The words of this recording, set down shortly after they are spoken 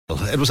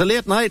It was a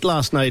late night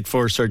last night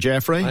for Sir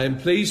Jeffrey. I am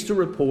pleased to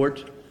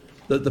report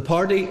that the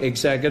party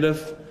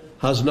executive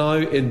has now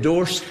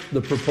endorsed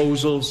the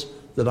proposals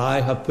that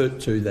I have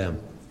put to them.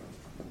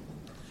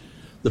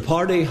 The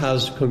party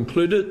has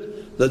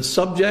concluded that,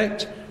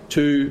 subject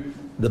to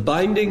the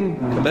binding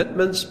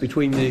commitments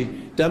between the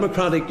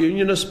Democratic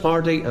Unionist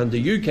Party and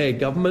the UK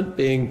government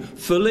being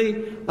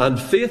fully and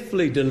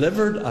faithfully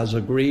delivered as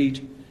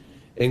agreed,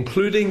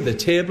 including the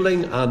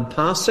tabling and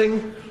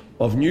passing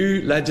of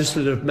new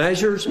legislative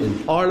measures in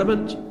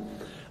Parliament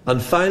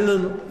and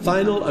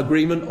final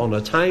agreement on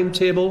a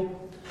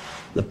timetable,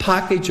 the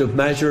package of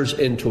measures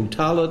in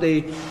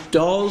totality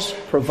does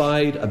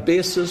provide a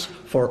basis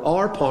for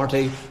our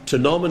party to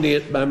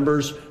nominate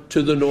members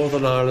to the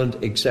Northern Ireland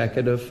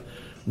Executive,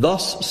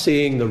 thus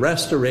seeing the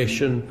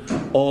restoration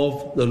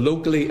of the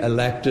locally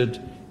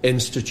elected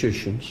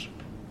institutions.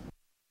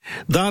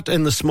 That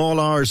in the small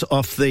hours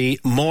of the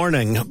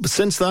morning.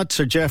 Since that,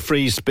 Sir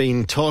Jeffrey's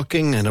been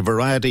talking in a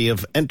variety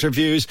of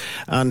interviews,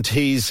 and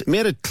he's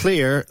made it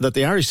clear that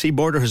the Irish Sea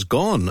border has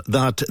gone,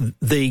 that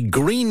the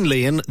Green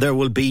Lane, there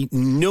will be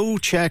no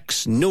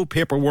checks, no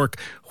paperwork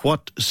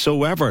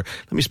whatsoever.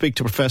 Let me speak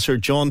to Professor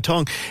Jon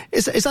Tonge.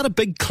 Is that a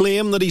big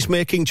claim that he's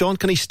making, John?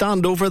 Can he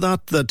stand over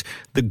that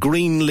the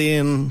Green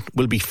Lane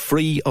will be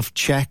free of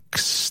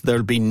checks,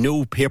 there'll be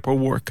no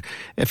paperwork?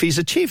 If he's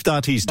achieved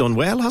that, he's done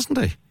well, hasn't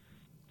he?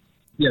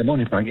 Yeah,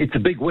 morning, Frank. It's a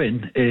big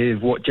win if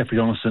what Jeffrey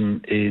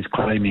Donaldson is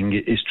claiming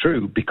is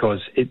true, because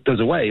it does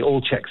away. All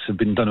checks have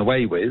been done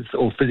away with,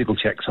 all physical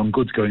checks on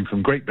goods going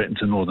from Great Britain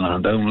to Northern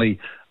Ireland only,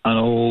 and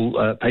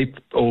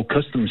all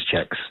customs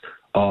checks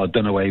are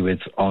done away with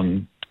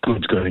on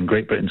goods going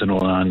Great Britain to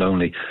Northern Ireland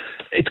only.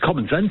 It's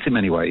common sense in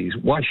many ways.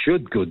 Why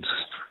should goods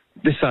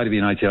this side of the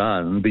United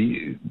Ireland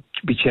be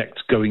checked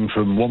going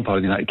from one part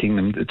of the United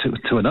Kingdom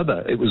to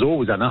another? It was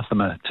always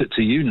anathema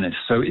to unionists.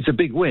 So it's a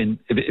big win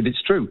if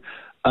it's true.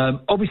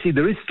 Obviously,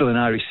 there is still an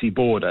Irish Sea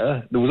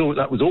border.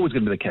 That was always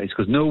going to be the case,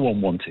 because no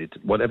one wanted,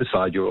 whatever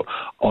side you're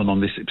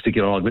on this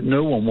particular argument,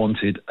 no one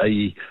wanted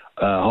a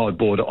hard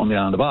border on the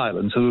island of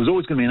Ireland. So there was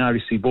always going to be an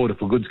Irish Sea border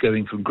for goods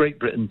going from Great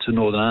Britain to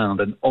Northern Ireland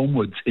and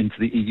onwards into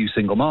the EU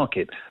single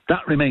market.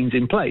 That remains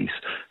in place.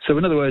 So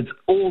in other words,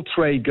 all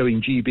trade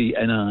going GB,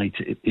 NI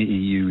to the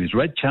EU is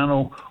red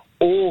channel.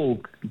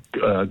 All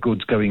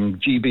goods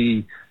going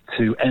GB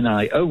to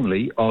NI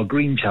only are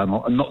green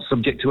channel and not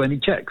subject to any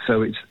checks.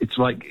 So it's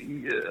like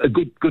a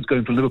goods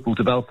going from Liverpool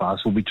to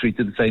Belfast will be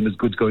treated the same as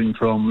goods going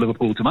from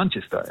Liverpool to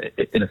Manchester,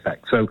 in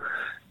effect. So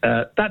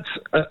that's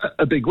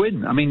a big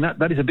win. I mean,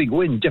 that is a big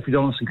win. Jeffrey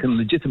Donaldson can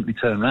legitimately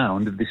turn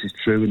around, if this is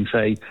true, and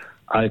say,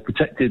 I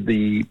protected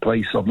the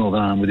place of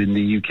Northern Ireland within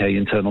the UK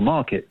internal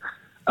market.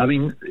 I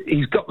mean,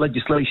 he's got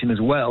legislation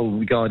as well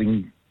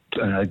regarding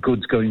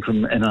goods going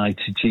from NI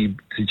to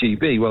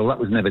GB. Well, that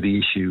was never the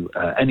issue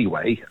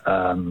anyway.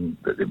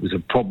 It was a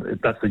problem.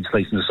 That's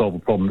legislation to solve a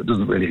problem that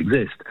doesn't really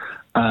exist.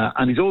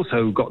 And he's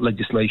also got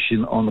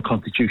legislation on the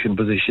constitutional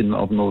position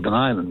of Northern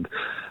Ireland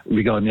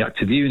regarding the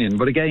Act of Union.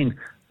 But again,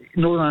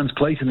 Northern Ireland's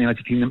place in the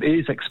United Kingdom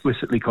is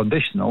explicitly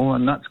conditional,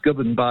 and that's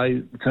governed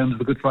by the terms of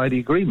the Good Friday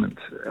Agreement.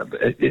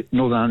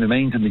 Northern Ireland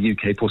remains in the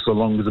UK for so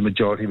long as the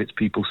majority of its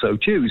people so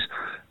choose.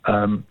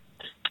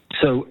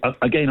 So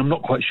again, I'm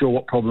not quite sure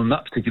what problem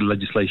that particular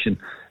legislation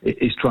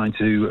is trying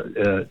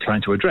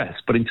to address.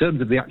 But in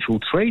terms of the actual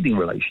trading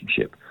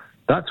relationship,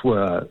 that's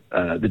where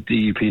the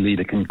DUP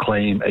leader can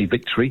claim a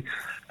victory.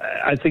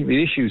 I think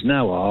the issues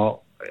now are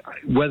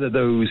whether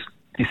those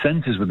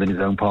dissenters within his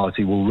own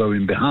party will row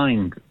him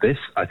behind this.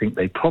 I think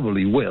they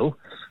probably will,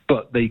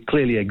 but they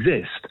clearly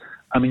exist.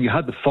 I mean, you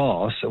had the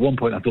farce. At one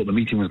point, I thought the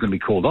meeting was going to be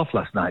called off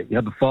last night. You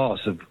had the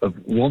farce of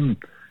one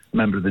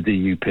member of the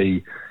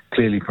DUP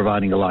clearly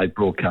providing a live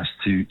broadcast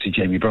to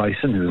Jamie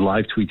Bryson, who was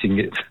live tweeting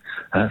it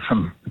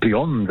from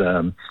beyond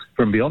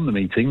the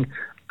meeting,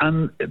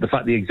 and the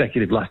fact the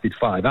executive lasted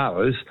 5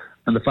 hours,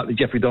 and the fact that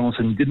Jeffrey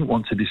Donaldson didn't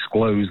want to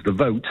disclose the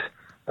vote,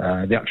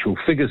 the actual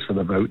figures for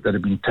the vote that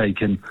had been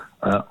taken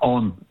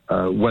on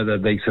whether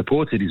they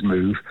supported his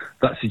move.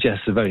 That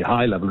suggests a very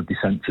high level of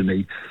dissent to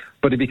me.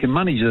 But if he can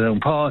manage his own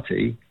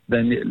party,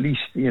 then at least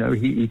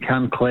he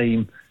can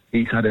claim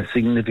he's had a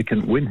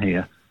significant win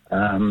here.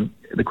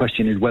 The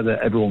question is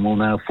whether everyone will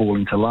now fall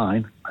into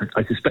line.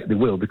 I suspect they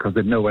will, because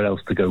they've nowhere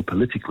else to go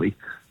politically.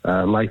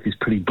 Life is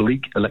pretty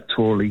bleak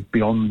electorally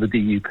beyond the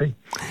DUP.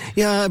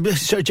 Yeah,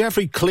 Sir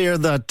Jeffrey, clear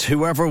that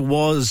whoever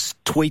was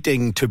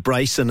tweeting to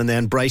Bryson and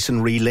then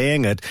Bryson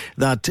relaying it,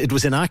 that it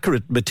was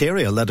inaccurate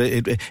material, that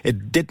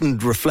it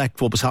didn't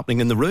reflect what was happening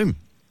in the room.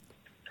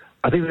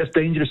 I think that's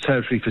dangerous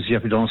territory for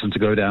Jeffrey Donaldson to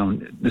go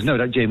down. There's no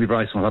doubt Jamie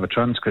Bryson will have a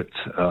transcript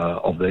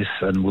of this,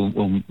 and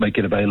will make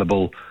it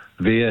available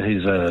via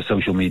his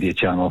social media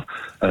channel,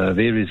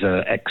 via his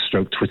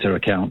X/Twitter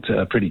account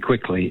pretty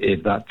quickly,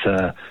 if that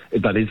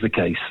is the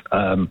case.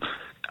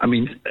 I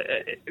mean,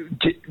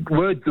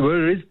 where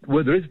there is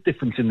a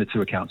difference in the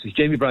two accounts is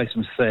Jamie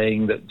Bryson was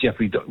saying that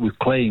Jeffrey was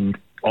claimed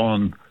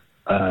on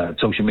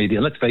social media.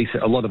 Let's face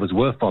it, a lot of us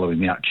were following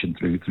the action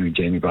through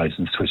Jamie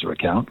Bryson's Twitter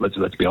account.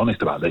 Let's be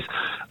honest about this.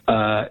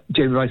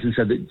 Jamie Bryson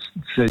said that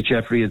Sir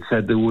Jeffrey had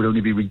said there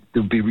would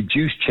be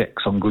reduced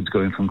checks on goods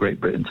going from Great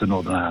Britain to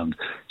Northern Ireland.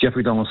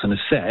 Jeffrey Donaldson has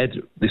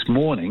said this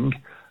morning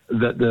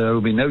that there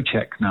will be no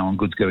checks now on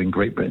goods going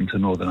Great Britain to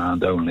Northern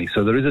Ireland only.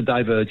 So there is a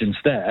divergence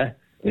there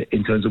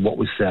in terms of what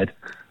was said.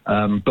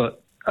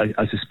 But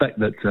I suspect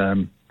that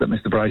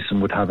Mr.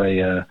 Bryson would have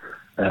a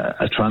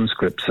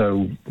transcript.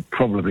 So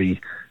probably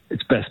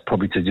it's best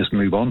to just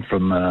move on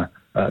from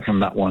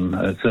that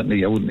one.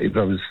 Certainly, I wouldn't. If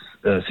I was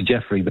Sir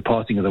Jeffrey, the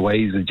parting of the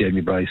ways of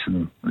Jamie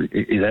Bryson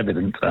is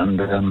evident,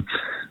 and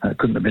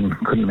couldn't have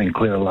been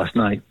clearer last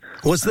night.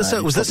 Was this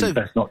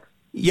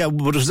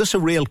a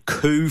real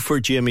coup for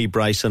Jamie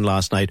Bryson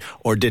last night,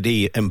 or did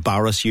he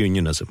embarrass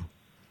unionism?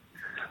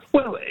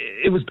 Well,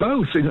 it was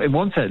both in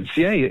one sense.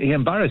 Yeah, he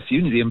embarrassed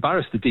unity,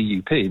 embarrassed the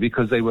DUP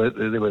because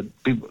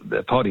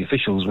the party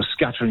officials were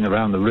scattering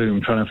around the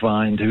room trying to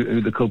find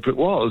who the culprit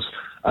was.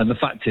 And the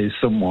fact is,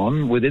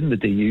 someone within the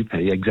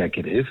DUP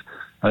executive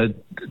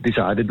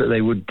decided that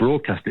they would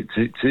broadcast it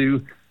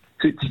to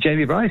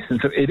Jamie Bryson.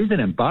 So it is an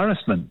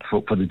embarrassment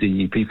for the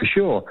DUP for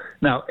sure.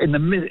 Now,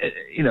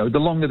 the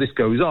longer this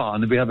goes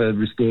on, if we have a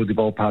restored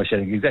devolved power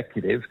sharing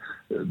executive,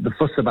 the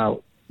fuss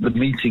about the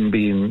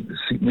meeting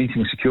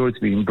security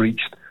being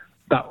breached,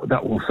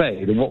 that will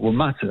fade, and what will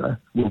matter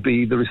will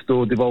be the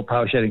restored devolved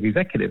power sharing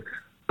executive.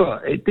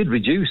 But it did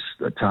reduce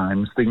at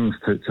times things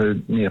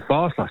to near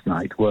farce last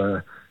night,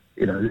 where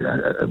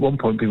at one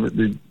point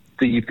the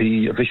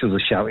DUP officials were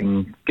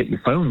shouting, "Get your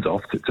phones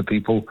off" to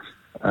people,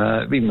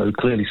 even though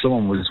clearly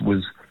someone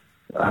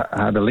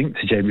had a link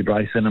to Jamie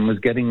Bryson and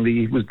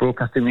was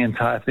broadcasting the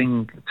entire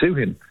thing to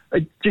him.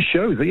 It just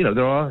shows that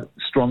there are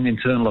strong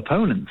internal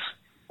opponents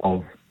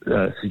of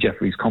Sir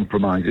Jeffrey's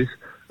compromises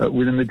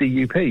within the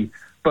DUP.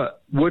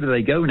 But where do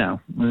they go now?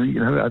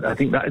 I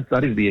think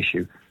that is the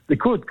issue. They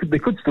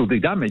could still do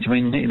damage. I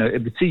mean,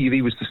 if the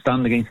TUV was to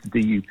stand against the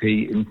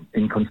DUP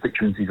in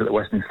constituencies at the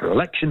Westminster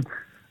election,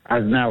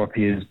 as now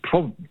appears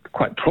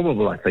quite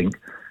probable, I think,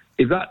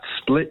 if that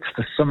splits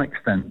to some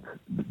extent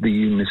the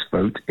unionist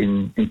vote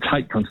in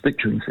tight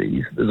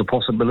constituencies, there's a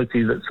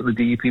possibility that the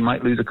DUP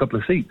might lose a couple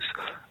of seats,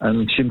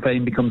 and Sinn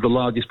Féin becomes the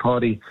largest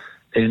party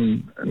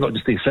in not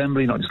just the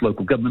Assembly, not just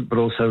local government, but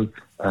also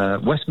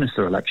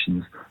Westminster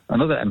elections.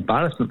 Another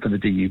embarrassment for the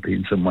DUP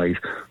in some ways.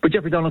 But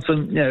Jeffrey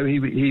Donaldson,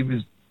 he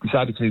was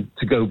decided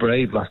to go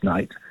brave last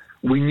night.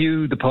 We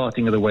knew the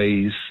parting of the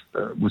ways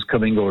was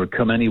coming, or had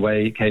come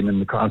anyway. It came in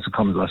the House of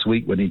Commons last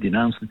week when he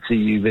denounced the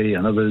TUV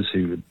and others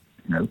who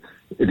had,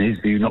 in his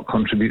view, not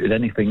contributed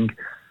anything.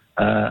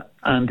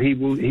 And he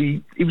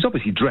was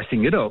obviously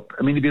dressing it up.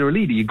 I mean, if you're a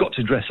leader, you've got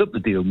to dress up the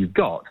deal you've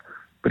got.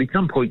 But he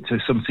can point to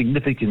some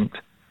significant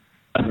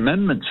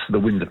amendments to the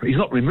Windsor. He's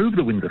not removed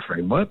the Windsor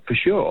framework, for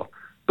sure.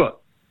 But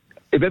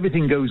if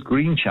everything goes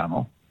Green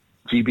Channel,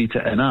 GB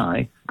to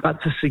NI,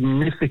 that's a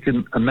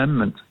significant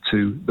amendment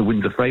to the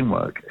Windsor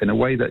framework in a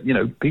way that,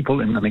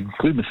 people, and I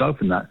include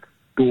myself in that,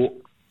 thought,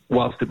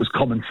 whilst it was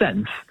common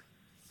sense,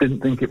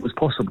 didn't think it was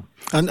possible.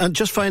 And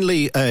just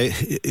finally,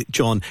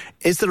 John,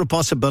 is there a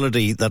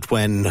possibility that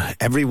when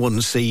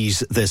everyone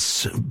sees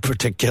this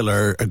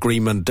particular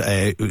agreement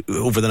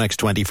over the next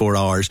 24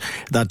 hours,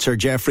 that Sir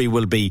Jeffrey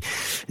will be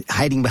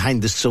hiding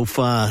behind the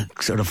sofa,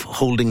 sort of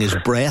holding his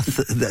breath,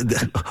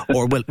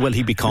 or will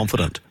he be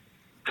confident?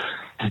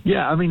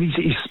 Yeah, I mean,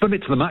 he's spun it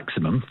to the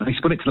maximum. He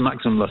spun it to the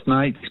maximum last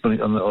night. He spun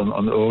it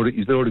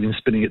he's already been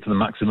spinning it to the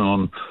maximum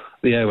on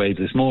the airwaves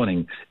this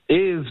morning.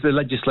 If the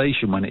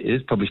legislation, when it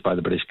is published by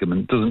the British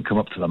government, doesn't come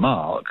up to the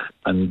mark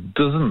and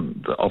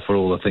doesn't offer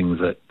all the things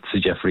that Sir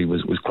Jeffrey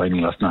was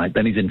claiming last night,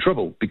 then he's in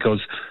trouble, because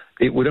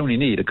it would only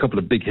need a couple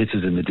of big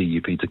hitters in the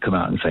DUP to come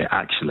out and say,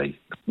 actually,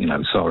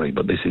 sorry,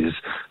 but this is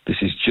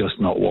just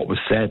not what was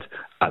said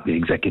at the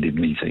executive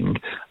meeting,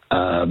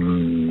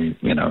 and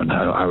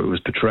how it was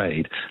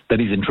portrayed. Then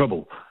he's in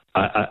trouble.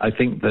 I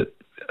think that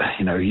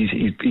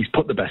he's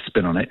put the best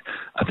spin on it.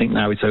 I think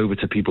now it's over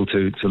to people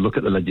to look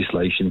at the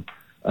legislation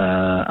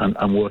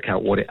and work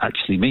out what it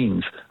actually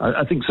means.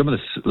 I think some of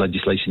this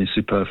legislation is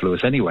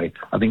superfluous anyway.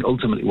 I think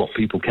ultimately what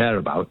people care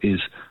about is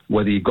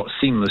whether you've got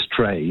seamless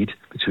trade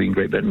between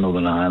Great Britain and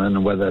Northern Ireland,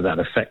 and whether that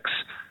affects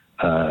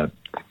the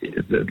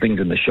things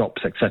in the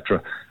shops,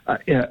 etc.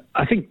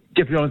 I think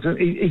Jeffrey Donaldson,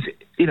 he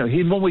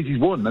in one way he's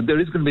won, and there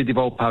is going to be a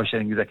devolved power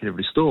sharing executive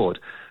restored.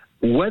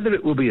 Whether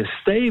it will be a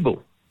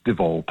stable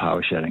devolved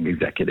power sharing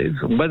executive,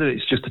 and whether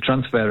it's just a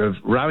transfer of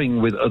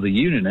rowing with other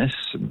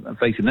unionists and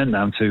facing them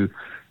down to,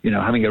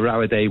 having a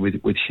row a day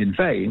with Sinn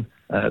Féin,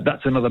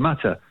 that's another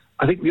matter.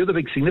 I think the other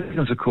big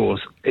significance, of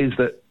course, is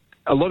that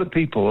a lot of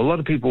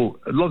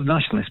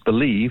nationalists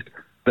believed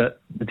that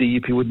the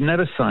DUP would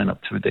never sign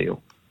up to a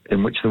deal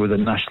in which there was a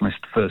nationalist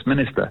first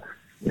minister.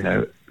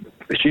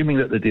 Assuming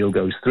that the deal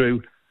goes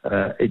through,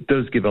 it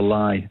does give a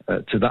lie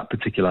to that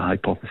particular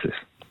hypothesis.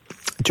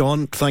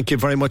 John, thank you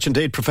very much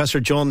indeed. Professor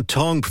Jon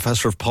Tonge,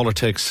 Professor of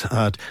Politics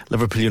at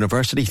Liverpool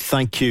University.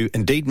 Thank you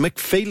indeed. Mick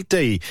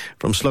Fealty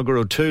from Slugger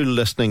O'Toole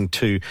listening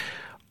to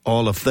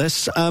all of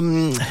this.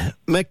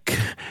 Mick,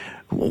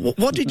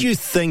 what did you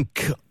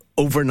think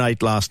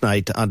overnight last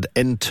night and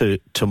into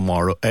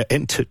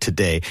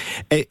today?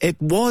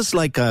 It was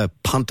like a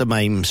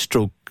pantomime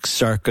stroke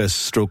circus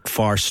stroke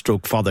farce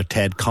stroke Father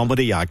Ted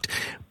comedy act,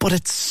 but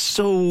it's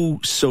so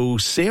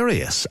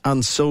serious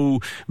and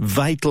so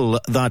vital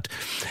that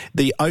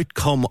the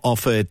outcome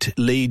of it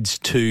leads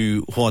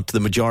to what the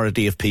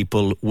majority of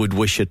people would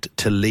wish it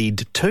to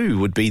lead to,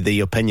 would be the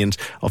opinions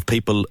of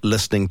people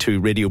listening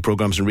to radio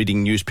programmes and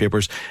reading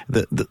newspapers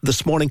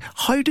this morning.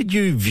 How did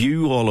you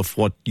view all of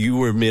what you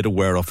were made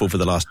aware of over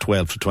the last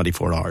 12 to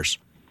 24 hours?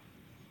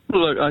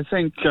 Look, I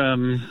think,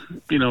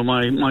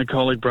 my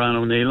colleague Brian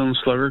O'Neill and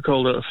Slugger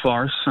called it a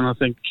farce, and I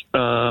think,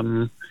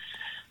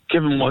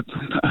 given what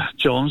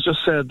John's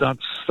just said,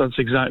 that's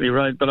exactly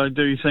right. But I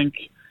do think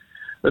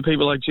that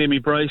people like Jamie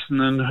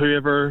Bryson and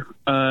whoever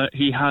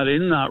he had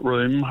in that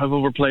room have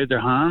overplayed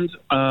their hand.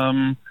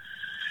 And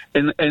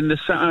in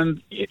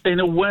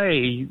a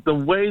way, the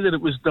way that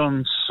it was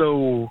done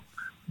so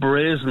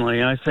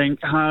brazenly, I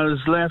think,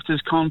 has left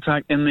his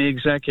contact in the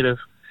executive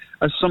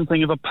as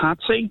something of a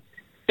patsy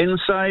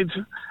inside,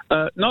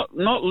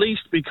 not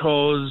least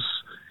because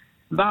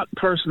that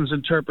person's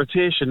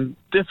interpretation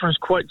differs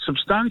quite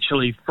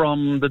substantially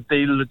from the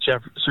deal that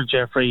Sir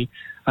Jeffrey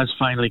has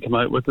finally come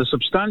out with. A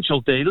substantial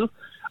deal.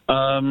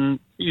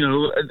 John's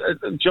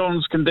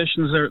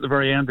conditions there at the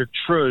very end are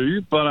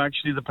true, but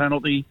actually the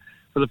penalty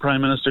for the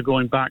Prime Minister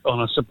going back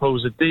on a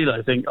supposed deal,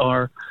 I think,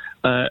 are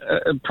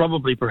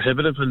probably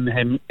prohibitive in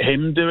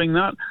him doing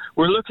that.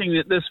 We're looking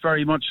at this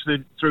very much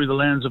through the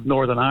lens of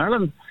Northern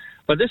Ireland.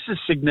 But this is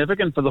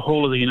significant for the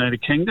whole of the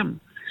United Kingdom,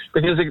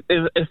 because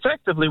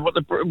effectively what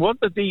the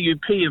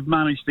DUP have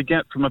managed to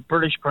get from a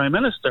British Prime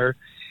Minister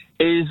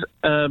is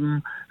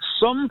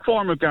some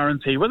form of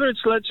guarantee, whether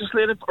it's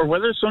legislative or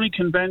whether it's only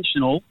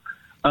conventional.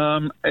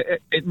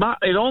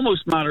 It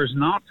almost matters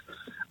not.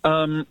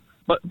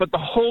 But the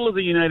whole of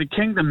the United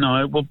Kingdom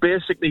now will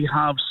basically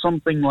have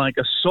something like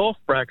a soft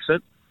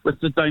Brexit, with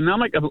the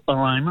dynamic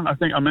alignment. I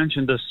think I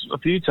mentioned this a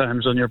few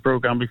times on your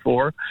programme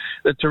before,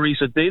 that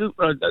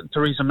the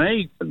Theresa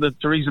May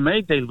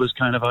deal was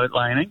kind of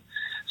outlining.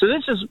 So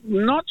this is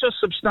not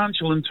just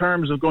substantial in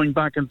terms of going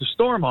back into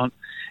Stormont,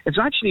 it's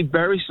actually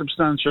very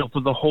substantial for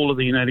the whole of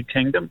the United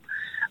Kingdom.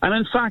 And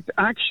in fact,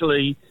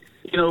 actually,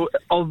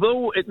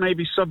 although it may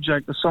be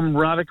subject to some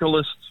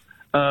radicalist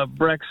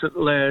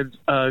Brexit-led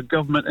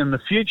government in the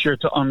future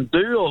to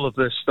undo all of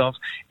this stuff,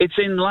 it's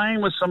in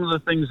line with some of the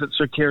things that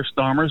Sir Keir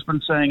Starmer's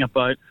been saying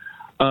about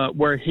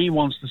where he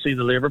wants to see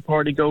the Labour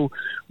Party go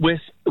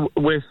with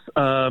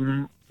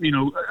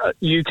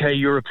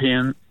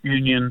UK-European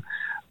Union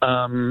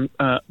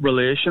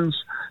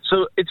relations.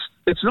 So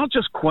it's not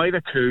just quite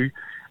a coup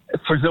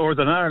for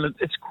Northern Ireland,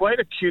 it's quite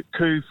a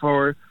coup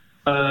for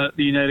the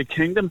United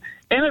Kingdom.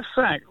 In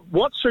effect,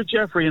 what Sir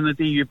Jeffrey and the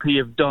DUP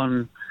have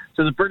done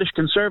to the British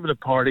Conservative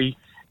Party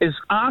is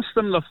ask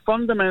them the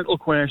fundamental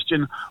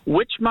question: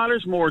 which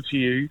matters more to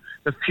you,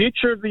 the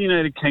future of the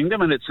United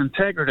Kingdom and its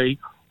integrity,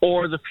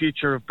 or the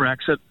future of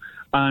Brexit?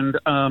 And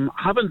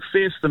having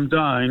faced them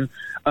down,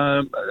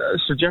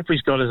 Sir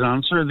Jeffrey's got his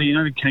answer. The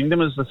United Kingdom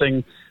is the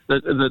thing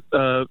that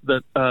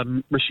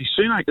Rishi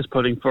Sunak is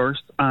putting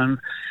first. And,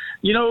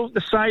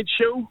 the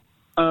sideshow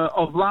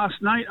of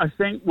last night, I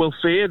think, will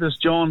fade, as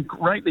John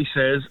rightly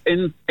says,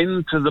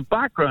 into the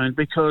background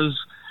because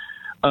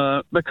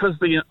of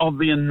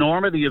the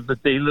enormity of the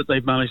deal that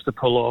they've managed to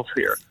pull off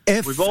here.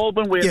 We've all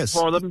been waiting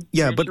for them.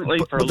 Yeah, but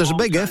there's a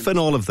big if in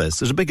all of this.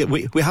 There's a big if.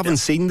 We haven't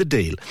seen the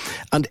deal.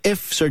 And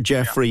if Sir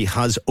Jeffrey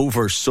has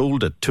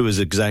oversold it to his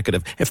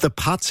executive, if the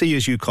patsy,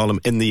 as you call him,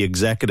 in the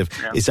executive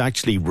is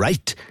actually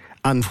right,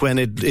 and when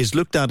it is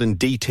looked at in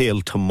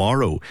detail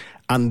tomorrow,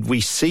 and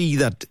we see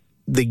that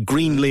the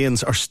green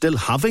lanes are still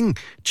having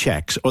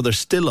checks, or there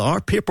still are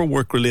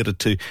paperwork related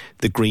to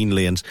the green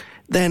lanes,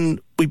 then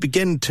we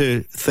begin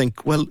to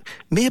think, well,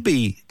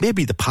 maybe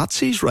the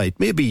patsy's right.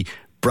 Maybe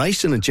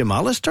Bryson and Jim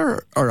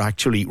Allister are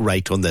actually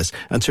right on this,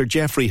 and Sir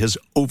Jeffrey has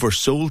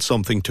oversold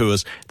something to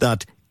us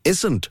that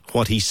isn't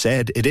what he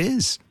said it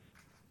is.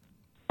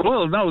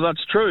 Well, no,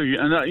 that's true,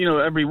 and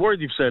every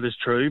word you've said is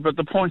true. But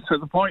the point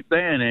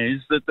then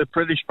is that the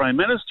British Prime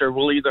Minister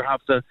will either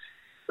have to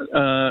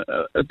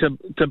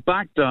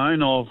back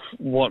down of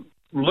what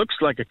looks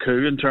like a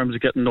coup in terms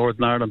of getting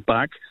Northern Ireland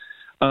back.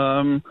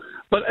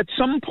 But at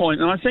some point,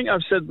 and I think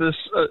I've said this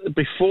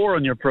before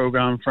on your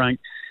programme,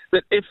 Frank,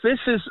 that if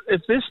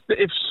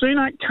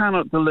Sunak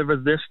cannot deliver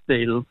this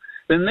deal,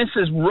 then this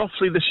is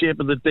roughly the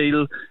shape of the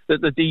deal that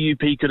the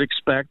DUP could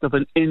expect of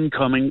an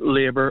incoming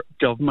Labour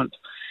government.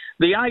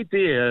 The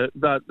idea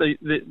that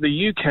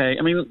the UK,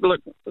 I mean,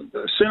 look,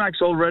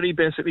 Sunak's already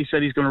basically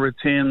said he's going to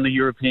retain the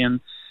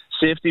European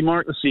safety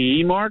mark, the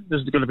CE mark.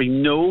 There's going to be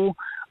no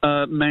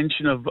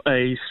mention of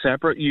a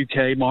separate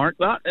UK mark.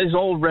 That is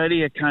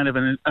already a kind of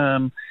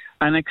an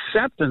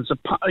acceptance,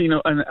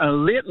 a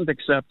latent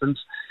acceptance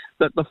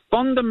that the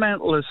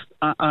fundamentalist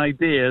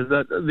idea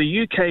that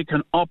the UK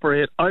can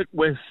operate out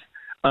with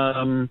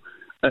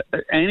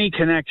any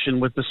connection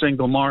with the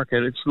single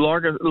market, its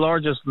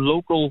largest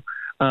local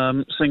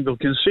single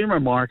consumer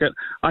market,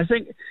 I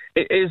think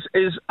it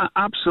is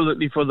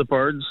absolutely for the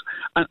birds.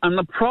 And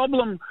the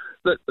problem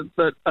that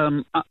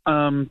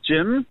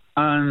Jim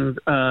and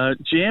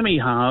Jamie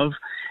have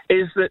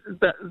is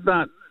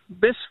that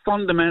this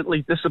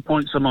fundamentally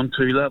disappoints them on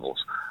two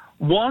levels.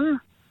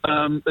 One,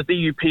 the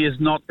DUP is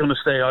not going to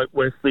stay out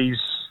with these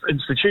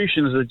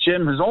institutions that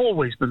Jim has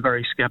always been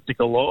very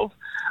sceptical of,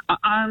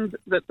 and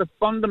that the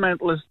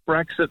fundamentalist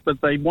Brexit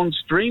that they once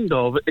dreamed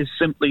of is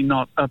simply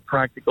not a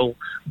practical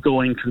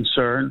going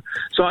concern.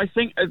 So I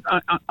think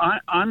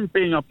I'm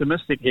being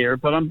optimistic here,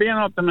 but I'm being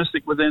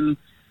optimistic within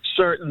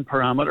certain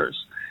parameters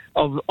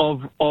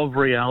of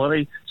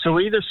reality. So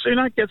either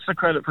Sunak gets the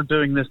credit for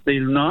doing this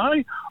deal now,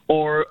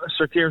 or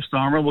Sir Keir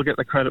Starmer will get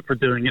the credit for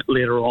doing it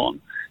later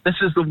on. This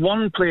is the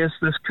one place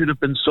this could have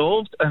been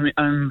solved,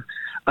 and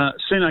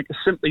Sunak has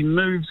simply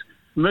moved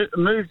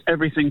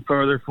everything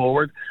further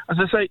forward. As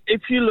I say,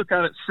 if you look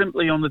at it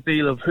simply on the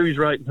deal of who's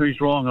right and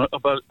who's wrong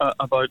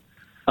about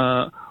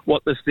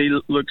what this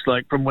deal looks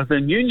like from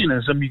within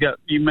unionism,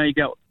 you may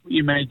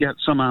get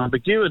some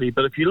ambiguity.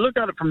 But if you look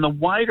at it from the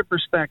wider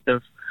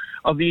perspective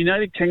of the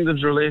United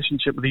Kingdom's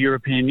relationship with the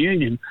European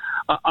Union,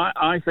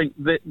 I think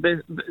that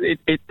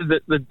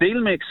the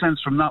deal makes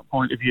sense from that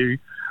point of view.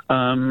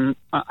 And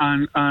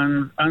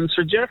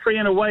Sir Jeffrey,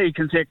 in a way,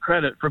 can take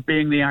credit for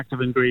being the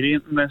active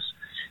ingredient in this.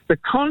 The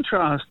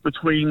contrast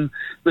between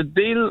the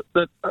deal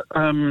that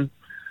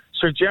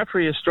Sir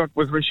Jeffrey has struck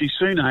with Rishi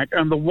Sunak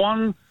and the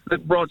one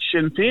that brought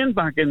Sinn Féin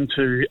back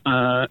into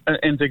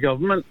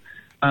government,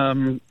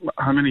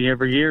 how many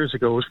years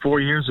ago? It was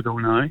 4 years ago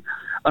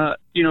now.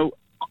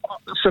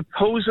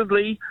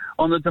 Supposedly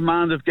on the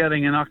demand of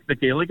getting an Act na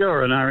Gaeilge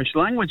or an Irish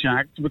Language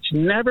Act, which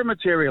never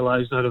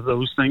materialised out of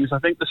those things. I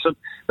think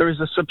there is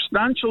a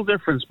substantial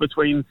difference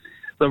between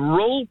the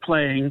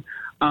role-playing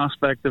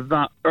aspect of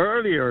that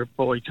earlier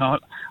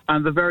boycott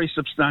and the very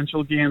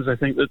substantial gains I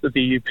think that the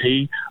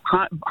DUP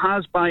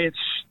has, by its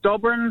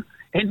stubborn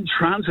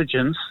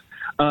intransigence,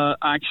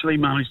 actually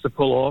managed to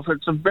pull off.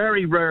 It's a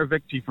very rare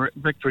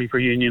victory for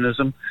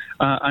unionism,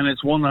 and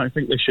it's one that I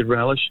think they should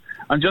relish.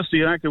 And just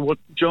to echo what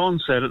John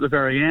said at the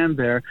very end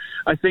there,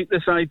 I think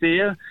this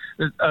idea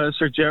that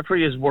Sir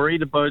Jeffrey is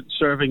worried about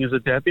serving as a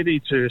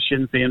deputy to a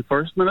Sinn Féin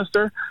First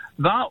Minister,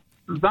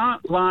 that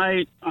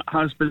lie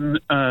has been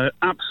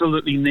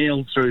absolutely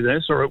nailed through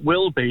this, or it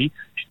will be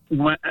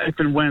if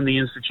and when the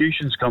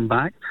institutions come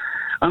back.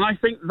 And I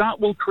think that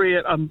will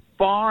create a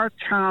far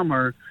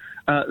calmer,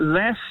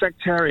 less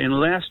sectarian,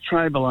 less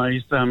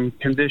tribalised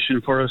condition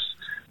for us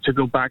to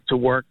go back to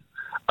work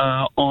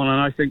on,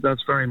 and I think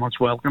that's very much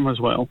welcome as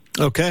well.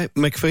 OK,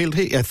 Mick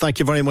Fealty, thank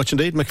you very much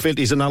indeed. Mick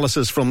Fealty's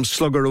analysis from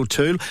Slugger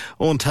O'Toole.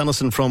 Eoin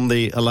Tennyson from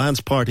the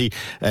Alliance Party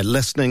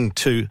listening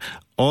to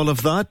all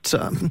of that.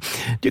 Do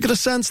you get a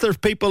sense there's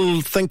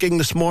people thinking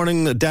this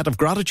morning a debt of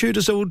gratitude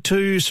is owed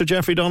to Sir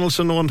Jeffrey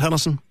Donaldson, Eoin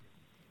Tennyson?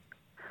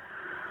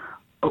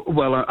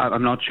 Well,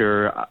 I'm not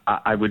sure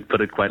I would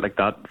put it quite like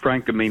that,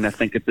 Frank. I mean, I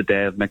think it's a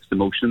day of mixed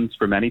emotions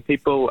for many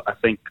people. I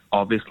think,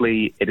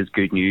 obviously, it is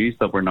good news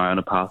that we're now on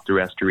a path to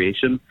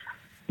restoration.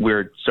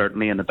 We're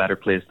certainly in a better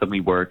place than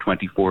we were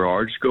 24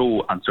 hours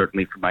ago, and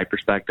certainly from my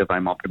perspective,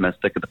 I'm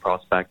optimistic at the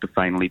prospect of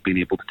finally being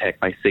able to take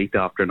my seat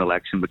after an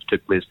election which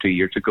took place 2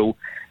 years ago,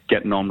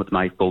 getting on with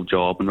my full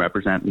job and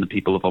representing the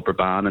people of Upper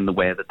Bann in the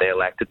way that they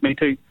elected me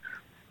to.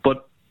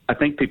 But I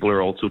think people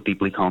are also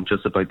deeply conscious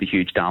about the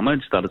huge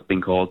damage that has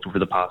been caused over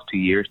the past 2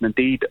 years, and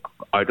indeed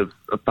out of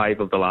 5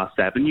 of the last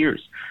 7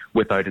 years,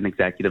 without an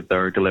executive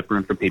there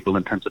delivering for people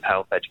in terms of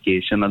health,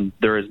 education. And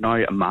there is now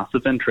a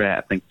massive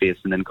interest, I think,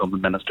 facing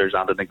incumbent ministers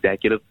and an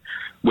executive,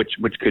 which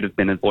could have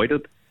been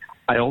avoided.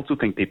 I also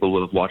think people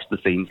will have watched the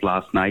scenes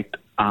last night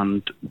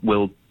and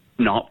will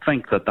not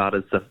think that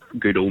is a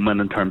good omen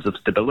in terms of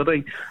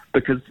stability,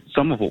 because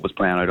some of what was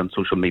playing out on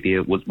social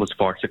media was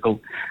farcical.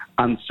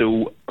 And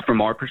so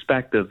from our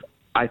perspective,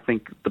 I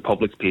think the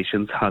public's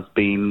patience has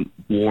been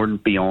worn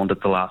beyond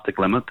its elastic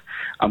limit,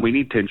 and we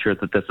need to ensure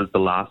that this is the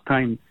last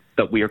time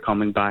that we are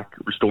coming back,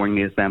 restoring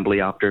the Assembly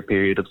after a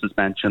period of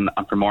suspension.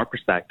 And from our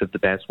perspective, the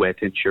best way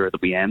to ensure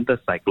that we end this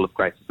cycle of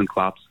crisis and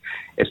collapse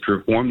is to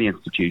reform the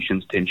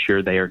institutions to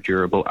ensure they are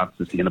durable and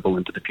sustainable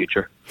into the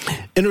future.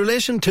 In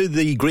relation to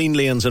the green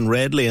lanes and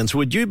red lanes,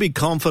 would you be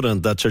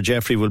confident that Sir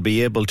Jeffrey will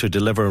be able to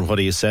deliver on what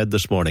he has said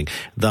this morning,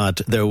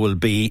 that there will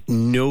be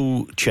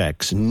no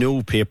checks,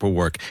 no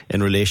paperwork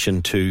in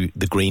relation to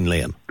the green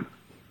lane?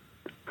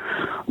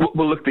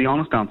 Well, look, the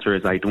honest answer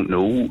is I don't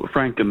know,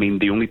 Frank. I mean,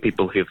 the only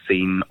people who have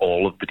seen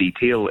all of the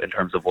detail in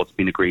terms of what's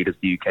been agreed is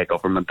the UK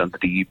government and the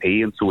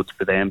DUP, and so it's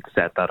for them to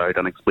set that out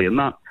and explain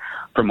that.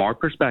 From our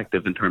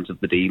perspective, in terms of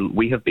the deal,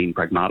 we have been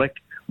pragmatic.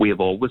 We have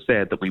always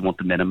said that we want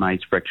to minimise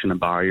friction and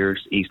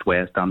barriers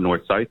east-west and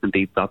north-south.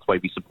 Indeed, that's why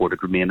we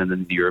supported remaining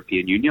in the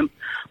European Union.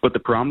 But the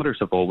parameters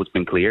have always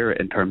been clear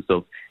in terms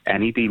of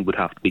any deal would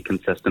have to be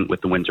consistent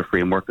with the Windsor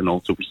Framework and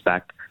also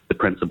respect the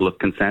principle of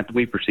consent.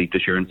 We've received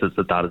assurances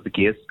that that is the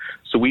case.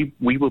 So we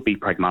will be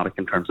pragmatic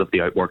in terms of the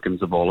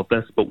outworkings of all of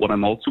this. But what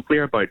I'm also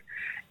clear about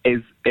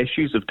is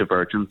issues of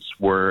divergence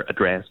were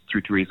addressed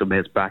through Theresa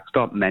May's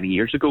backstop many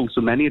years ago.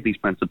 So many of these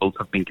principles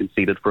have been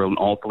conceded for an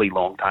awfully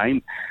long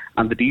time,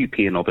 and the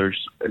DUP and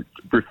others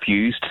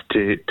refused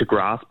to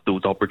grasp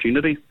those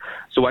opportunities.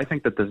 So I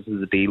think that this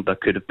is a deal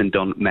that could have been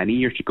done many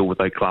years ago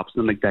without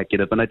collapsing an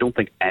executive, and I don't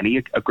think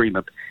any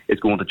agreement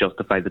is going to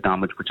justify the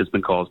damage which has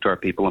been caused to our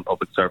people and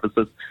public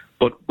services.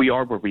 But we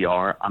are where we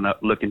are, and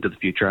look into the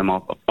future. I'm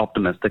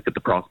optimistic at the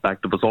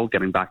prospect of us all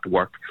getting back to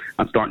work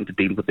and starting to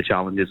deal with the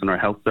challenges in our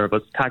health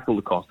service, tackle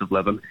the cost of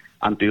living,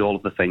 and do all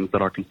of the things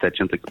that our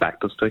constituents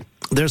expect us to.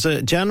 There's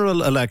a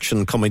general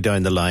election coming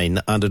down the line,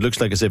 and it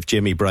looks like as if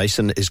Jamie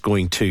Bryson is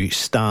going to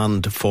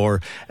stand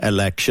for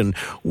election.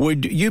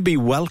 Would you be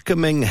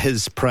welcoming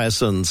his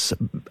presence,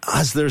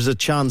 as there's a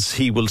chance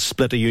he will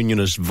split a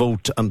unionist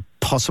vote, and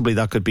possibly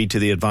that could be to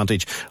the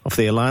advantage of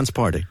the Alliance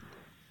Party?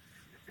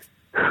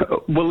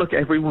 Well, look,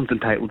 everyone's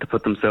entitled to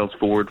put themselves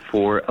forward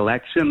for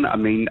election. I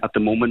mean, at the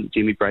moment,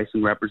 Jamie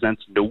Bryson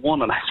represents no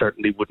one, and I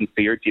certainly wouldn't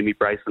fear Jamie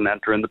Bryson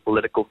entering the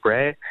political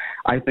fray.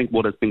 I think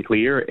what has been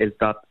clear is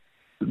that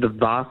the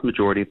vast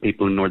majority of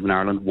people in Northern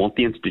Ireland want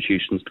the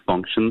institutions to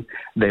function.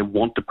 They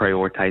want to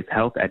prioritise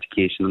health,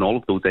 education and all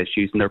of those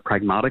issues, and they're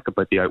pragmatic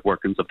about the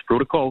outworkings of the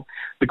protocol.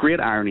 The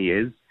great irony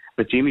is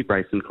that Jamie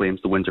Bryson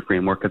claims the Windsor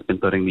Framework has been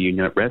putting the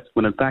union at risk,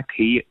 when in fact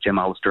he, Jim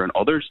Allister and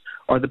others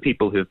are the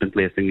people who have been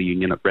placing the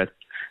union at risk.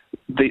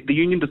 The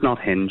union does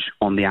not hinge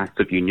on the acts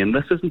of union.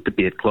 This isn't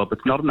debate club.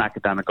 It's not an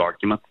academic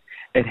argument.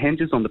 It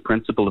hinges on the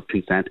principle of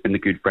consent in the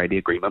Good Friday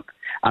Agreement.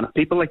 And if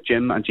people like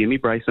Jim and Jamie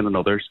Bryson and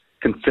others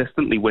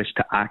consistently wish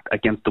to act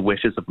against the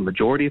wishes of the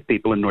majority of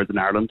people in Northern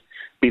Ireland,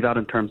 be that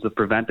in terms of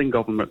preventing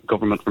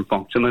government from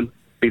functioning,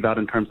 be that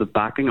in terms of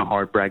backing a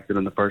hard Brexit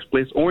in the first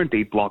place, or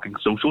indeed blocking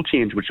social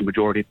change, which the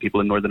majority of people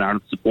in Northern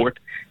Ireland support,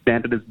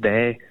 then it is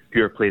they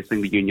who are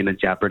placing the union in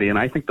jeopardy. And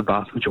I think the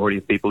vast majority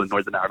of people in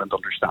Northern Ireland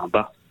understand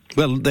that.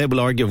 Well, they will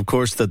argue, of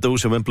course, that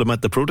those who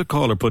implement the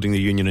protocol are putting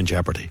the union in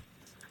jeopardy.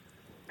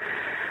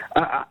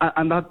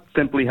 And that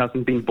simply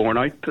hasn't been borne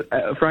out,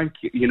 Frank.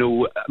 You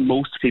know,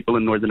 most people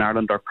in Northern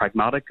Ireland are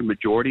pragmatic. The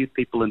majority of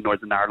people in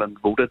Northern Ireland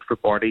voted for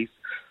parties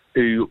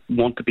who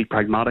want to be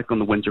pragmatic on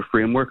the Windsor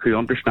Framework, who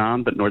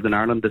understand that Northern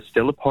Ireland is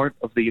still a part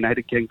of the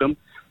United Kingdom,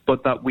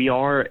 but that we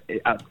are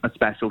a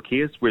special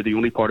case. We're the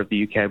only part of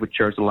the UK which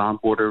shares a land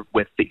border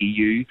with the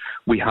EU.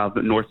 We have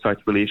north-south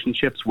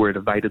relationships. We're a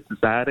divided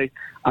society.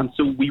 And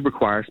so we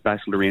require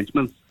special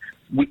arrangements.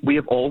 We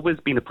have always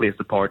been a place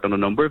apart on a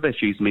number of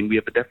issues. I mean, we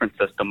have a different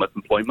system with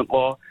employment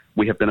law.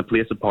 We have been a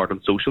place apart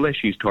on social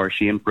issues, to our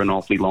shame, for an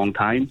awfully long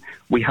time.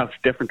 We have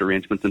different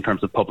arrangements in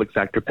terms of public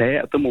sector pay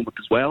at the moment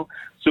as well.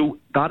 So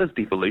that is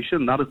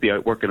devolution. That is the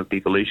outworking of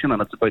devolution,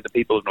 and it's about the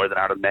people of Northern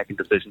Ireland making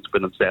decisions for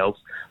themselves.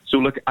 So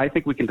look, I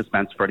think we can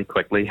dispense very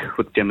quickly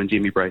with Jim and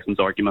Jamie Bryson's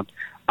argument.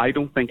 I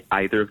don't think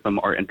either of them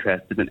are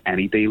interested in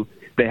any deal.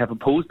 They have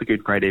opposed the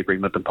Good Friday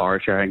Agreement and power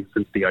sharing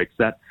since the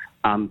outset,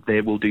 and they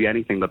will do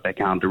anything that they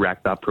can to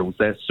wreck that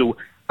process. So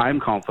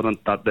I'm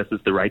confident that this is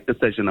the right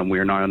decision and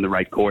we're now on the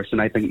right course,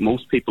 and I think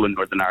most people in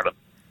Northern Ireland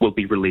will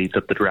be relieved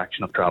at the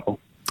direction of travel.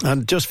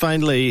 And just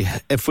finally,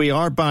 if we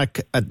are back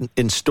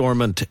in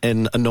Stormont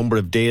in a number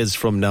of days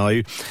from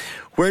now,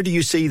 where do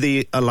you see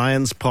the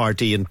Alliance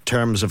Party in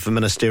terms of a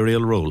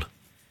ministerial role?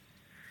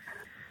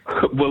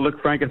 Well,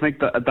 look, Frank, I think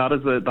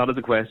that is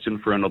a question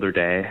for another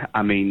day.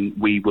 I mean,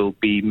 we will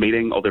be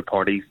meeting other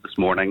parties this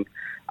morning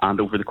and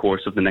over the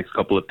course of the next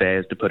couple of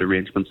days to put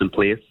arrangements in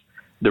place.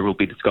 There will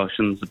be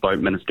discussions about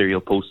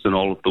ministerial posts and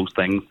all of those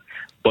things.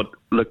 But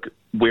look,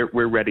 we're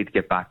ready to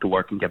get back to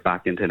work and get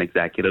back into an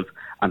executive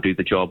and do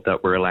the job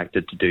that we're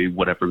elected to do,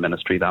 whatever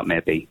ministry that may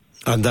be.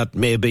 And that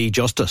may be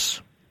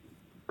justice?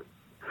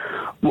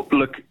 Well,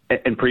 look,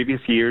 in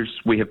previous years,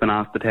 we have been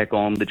asked to take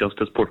on the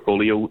justice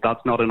portfolio.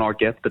 That's not in our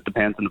gift. It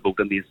depends on the vote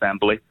in the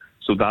Assembly.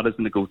 So that is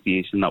a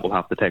negotiation that will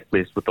have to take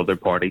place with other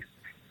parties.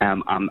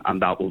 And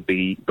that will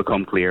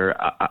become clear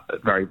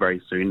very,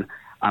 very soon.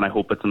 And I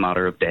hope it's a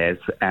matter of days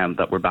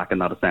that we're back in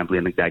that Assembly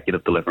and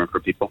Executive delivering for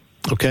people.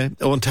 OK.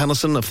 Eoin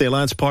Tennyson of the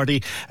Alliance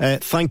Party,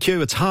 thank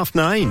you. It's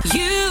 9:30.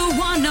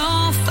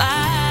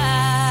 U105.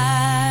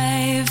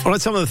 All right,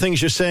 some of the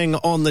things you're seeing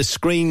on the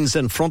screens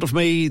in front of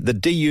me. The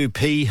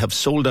DUP have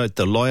sold out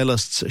the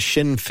Loyalists.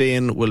 Sinn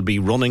Féin will be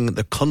running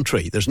the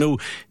country. There's no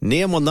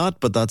name on that,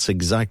 but that's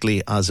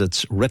exactly as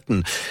it's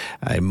written.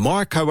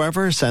 Mark,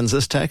 however, sends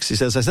this text. He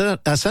says,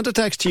 I sent a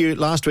text to you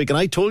last week and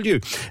I told you,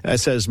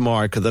 says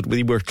Mark, that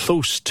we were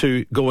close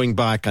to going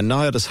back, and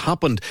now it has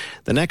happened.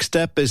 The next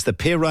step is the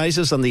pay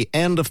rises and the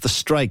end of the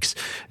strikes.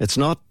 It's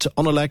not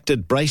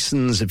unelected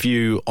Bryson's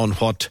view on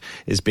what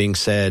is being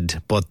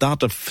said, but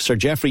that of Sir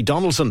Jeffrey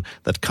Donaldson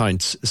that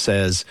counts,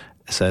 says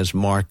says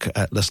Mark,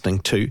 listening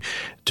to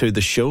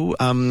the show.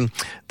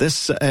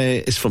 This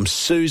is from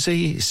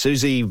Susie.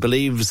 Susie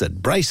believes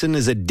that Bryson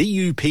is a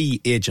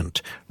DUP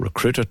agent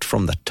recruited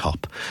from the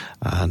top.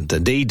 And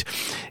indeed,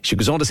 she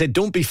goes on to say,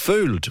 don't be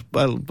fooled.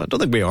 Well, I don't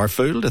think we are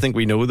fooled. I think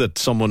we know that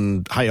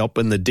someone high up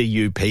in the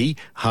DUP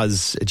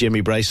has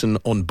Jamie Bryson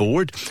on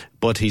board,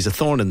 but he's a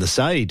thorn in the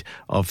side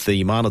of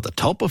the man at the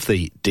top of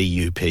the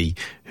DUP,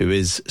 who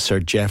is Sir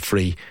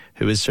Jeffrey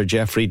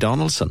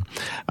Donaldson.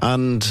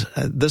 And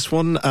this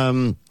one,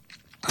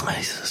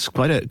 there's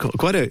quite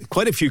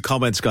a few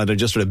comments kind of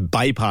just sort of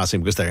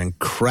bypassing because they're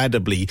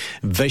incredibly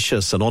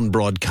vicious and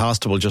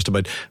unbroadcastable just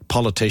about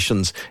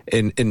politicians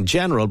in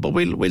general. But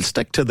we'll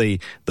stick to the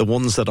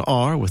ones that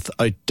are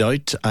without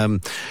doubt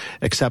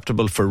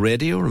acceptable for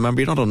radio. Remember,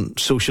 you're not on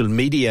social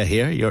media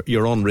here;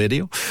 you're on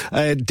radio.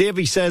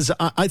 Davy says,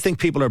 I think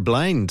people are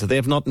blind. They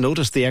have not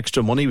noticed the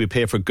extra money we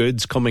pay for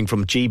goods coming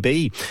from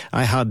GB.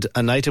 I had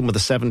an item with a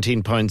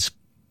 £17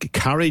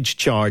 carriage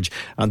charge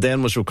and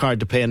then was required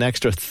to pay an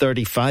extra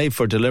 35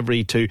 for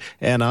delivery to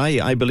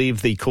NI. I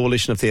believe the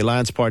coalition of the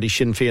Alliance Party,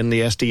 Sinn Féin and the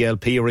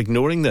SDLP are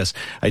ignoring this.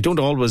 I don't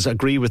always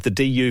agree with the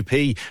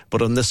DUP,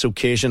 but on this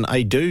occasion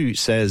I do,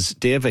 says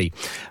Davy.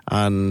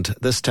 And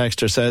this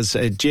texter says,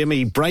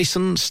 Jamie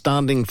Bryson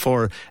standing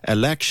for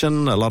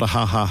election, a lot of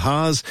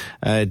ha-ha-has.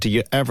 Do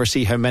you ever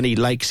see how many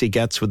likes he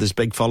gets with his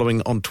big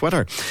following on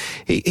Twitter?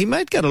 He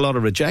might get a lot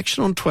of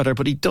rejection on Twitter,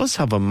 but he does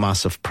have a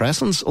massive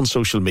presence on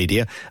social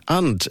media.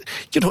 And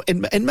you know,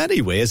 in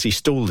many ways, he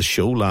stole the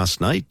show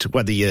last night.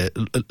 Whether you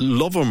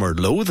love him or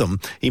loathe him,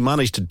 he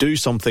managed to do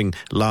something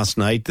last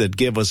night that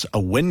gave us a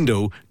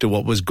window to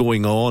what was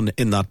going on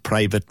in that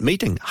private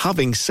meeting.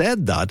 Having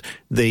said that,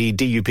 the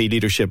DUP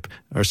leadership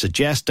are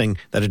suggesting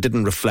that it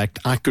didn't reflect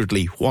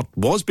accurately what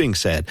was being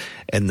said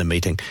in the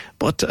meeting.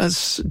 But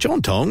as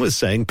Jon Tonge was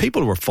saying,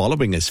 people were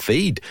following his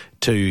feed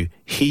to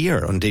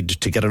hear, indeed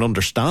to get an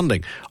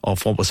understanding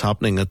of what was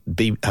happening at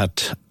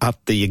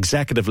the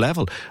executive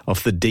level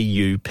of the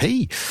DUP.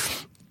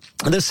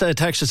 And this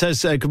texter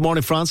says, good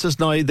morning, Francis.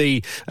 Now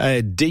the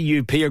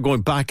DUP are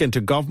going back into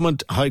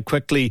government. How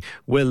quickly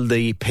will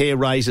the pay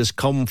rises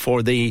come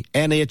for the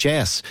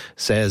NHS?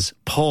 Says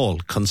Paul,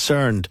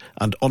 concerned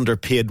and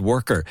underpaid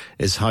worker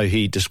is how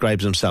he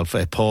describes himself.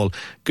 Paul,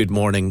 good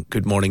morning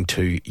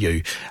to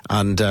you.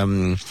 And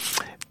a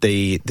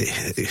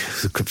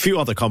few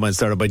other comments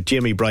there about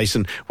Jamie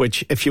Bryson,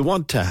 which if you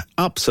want to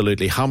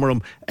absolutely hammer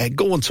him,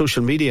 go on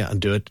social media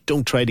and do it.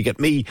 Don't try to get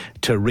me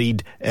to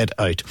read it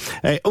out.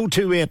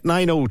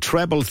 02890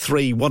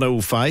 333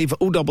 105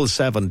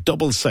 077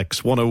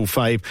 66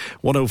 105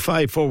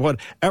 105 for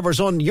whatever's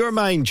on your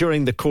mind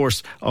during the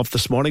course of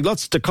this morning.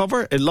 Lots to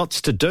cover,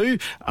 lots to do,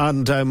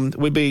 and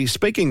we'll be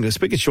speaking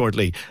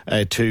shortly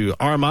to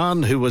our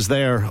man who was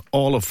there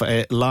all of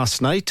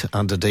last night,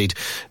 and indeed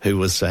who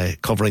was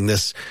covering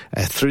this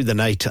through the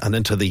night and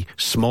into the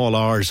small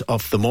hours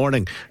of the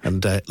morning.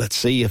 And let's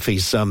see if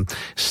he's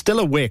still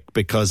awake,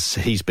 because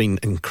he's been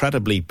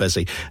incredibly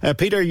busy.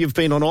 Peter, you've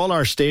been on all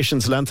our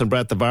stations length and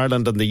breadth of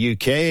Ireland and the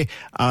UK,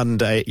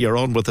 and you're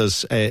on with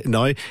us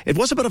now. It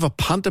was a bit of a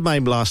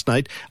pantomime last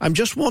night. I'm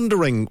just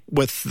wondering,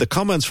 with the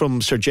comments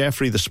from Sir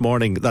Jeffrey this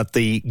morning that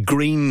the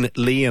Green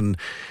Lane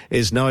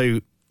is now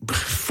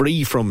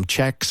free from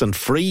checks and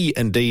free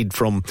indeed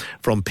from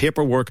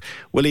paperwork,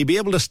 will he be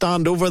able to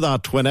stand over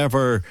that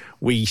whenever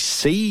we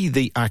see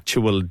the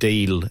actual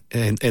deal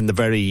in the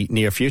very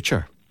near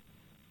future?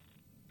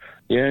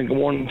 Yeah, good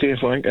morning to you,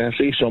 Frank. I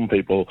see some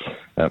people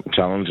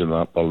challenging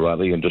that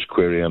already and just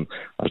querying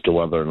as to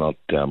whether or not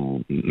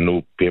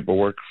no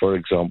paperwork, for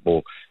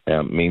example,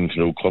 means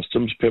no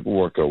customs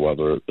paperwork, or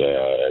whether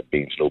it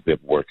means no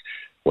paperwork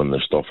when the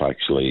stuff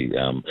actually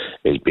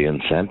is being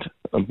sent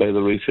by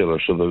the retailer.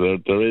 So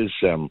there is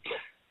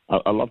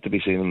a lot to be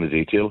seen in the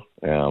detail.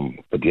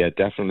 But yeah,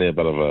 definitely a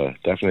bit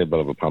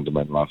of a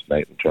pantomime last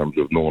night in terms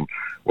of knowing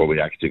where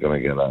we're actually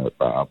going to get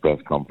a press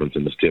conference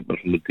and a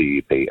statement from the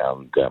DUP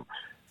and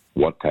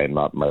what time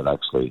that might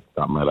actually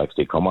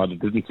come out. It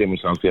didn't see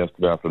myself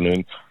yesterday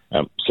afternoon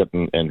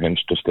sitting in Hinch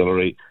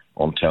Distillery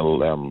until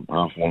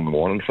 1:30 in the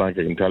morning, Frank,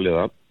 I can tell you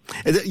that.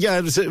 Yeah,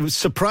 it was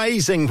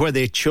surprising where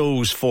they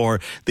chose for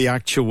the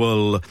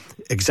actual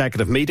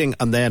executive meeting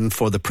and then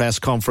for the press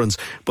conference,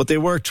 but they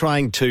were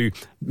trying to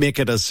make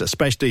it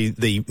especially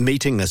the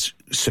meeting, as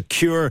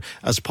secure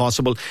as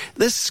possible.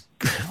 This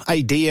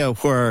idea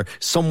where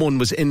someone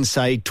was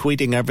inside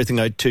tweeting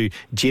everything out to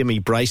Jamie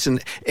Bryson,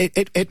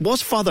 it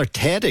was Father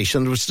Ted-ish,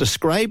 and it was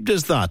described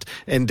as that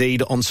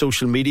indeed on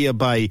social media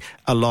by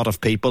a lot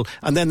of people.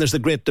 And then there's the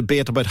great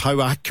debate about how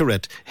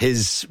accurate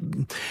his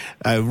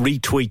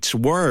retweets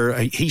were.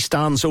 He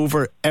stands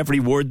over every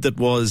word that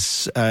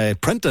was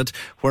printed,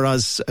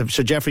 whereas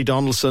Sir Jeffrey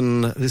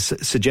Donaldson is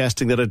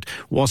suggesting that it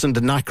wasn't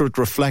an accurate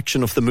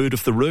reflection of the mood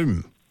of the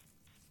room.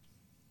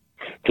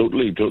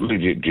 Totally.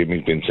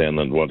 Jimmy's been saying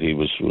that what he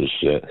was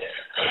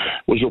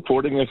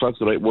reporting, if that's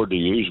the right word to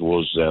use,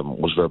 was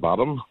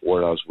verbatim.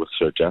 Whereas with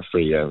Sir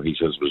Jeffrey, he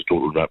says it was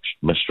total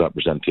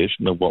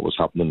misrepresentation of what was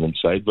happening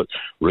inside. But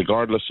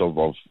regardless of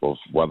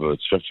whether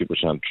it's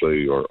 50%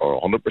 true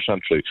or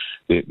 100% true,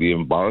 the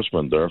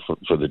embarrassment there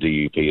for the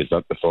DUP is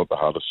that they thought they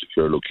had a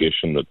secure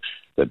location, that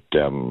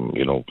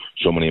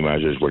so many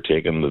measures were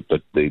taken,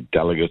 that the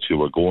delegates who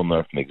were going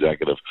there from the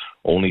executive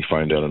only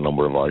found out a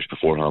number of hours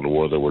beforehand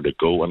where they were to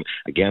go. And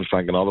again,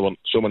 Frank, another one,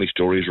 so many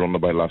stories run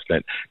about last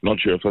night. Not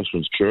sure if this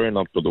one's true or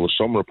not, but there were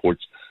some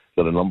reports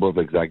that a number of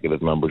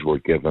executive members were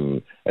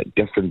given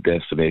different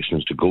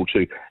destinations to go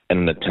to in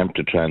an attempt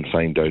to try and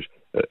find out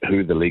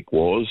who the leak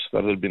was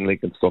that had been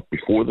leaking stuff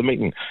before the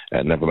meeting,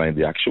 never mind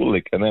the actual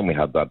leak. And then we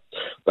had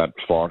that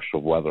farce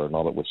of whether or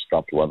not it was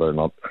stopped, whether or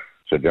not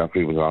Sir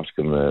Jeffrey was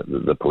asking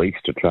the police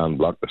to try and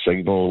block the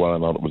signal, whether or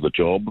not it was the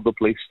job of the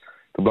police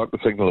to block the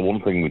signal. The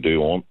one thing we do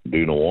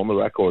know on the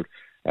record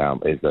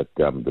is that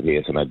the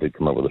PSNI did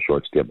come up with a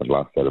short statement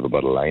last night of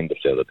about a line to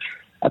say that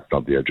that's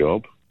not their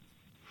job.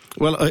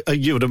 Well,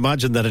 you would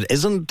imagine that it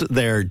isn't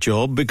their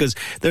job, because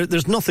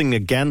there's nothing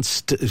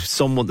against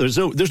someone. There's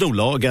no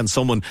law against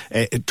someone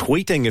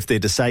tweeting if they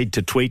decide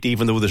to tweet,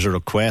 even though there's a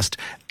request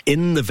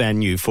in the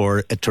venue for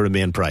it to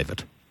remain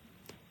private.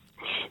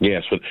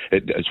 Yes, but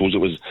I suppose it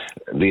was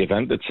the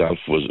event itself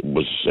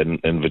was an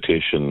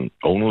invitation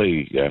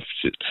only. Yes,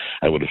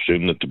 I would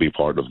assume that to be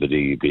part of the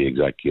DUP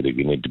executive,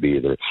 you need to be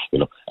either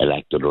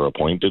elected or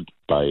appointed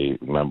by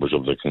members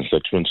of the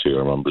constituency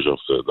or members of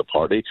the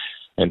party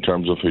in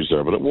terms of who's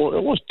there. But it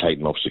was tight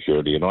enough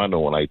security. I know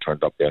when I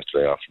turned up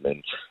yesterday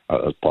afternoon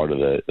as part of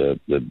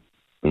the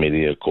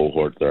media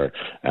cohort there,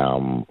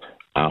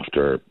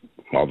 after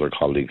other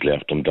colleagues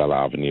left on Dell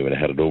Avenue and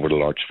headed over to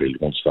Larchfield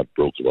once that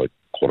broke about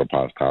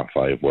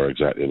 5:15, where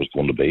exactly it was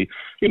going to be.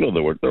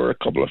 There were a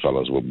couple of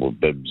fellas with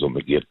bibs on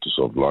the gate to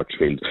sort of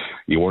Larchfield.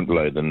 You weren't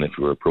allowed in if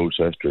you were a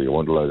protester. You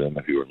weren't allowed in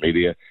if you were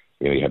media.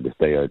 You had to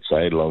stay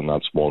outside along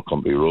that small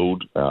country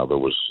road. There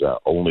was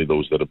only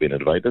those that had been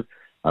invited.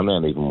 And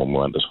then even when we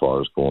went as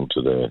far as going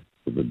to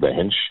the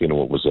Hinch, it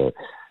was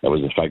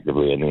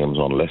effectively a names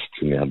on lists,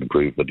 and you had to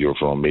prove that you were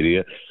from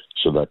media,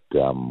 so that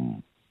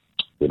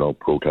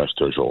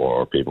protesters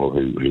or people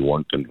who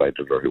weren't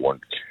invited or who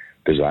weren't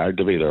desired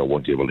to be there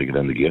weren't able to get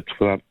in the gate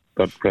for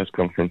that press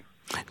conference.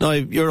 Now,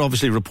 you're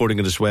obviously reporting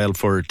it as well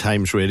for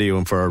Times Radio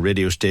and for our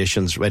radio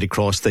stations right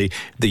across the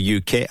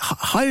UK.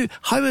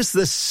 How is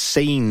this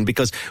seen?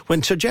 Because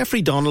when Sir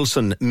Jeffrey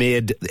Donaldson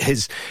made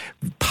his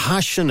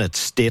passionate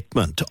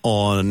statement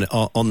on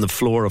the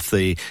floor of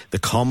the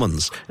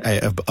Commons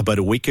about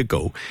a week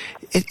ago,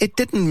 it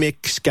didn't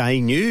make Sky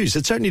News.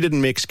 It certainly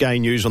didn't make Sky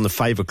News on the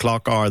 5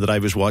 o'clock hour that I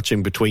was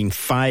watching between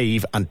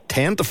 5 and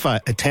 10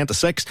 to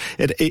 6.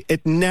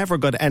 It never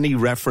got any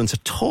reference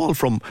at all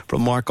from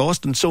Mark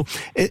Austin. So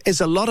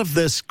is a lot of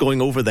this going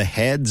over the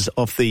heads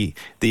of the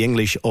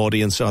English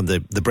audience or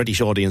the British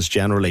audience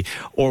generally,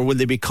 or will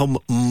they become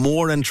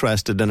more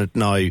interested in it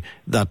now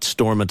that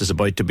Stormont is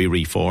about to be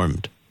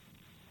reformed?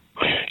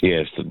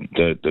 Yes,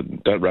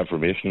 that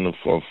reformation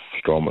of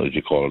Stormont, as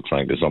you call it,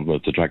 Frank, is something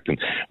that's attracting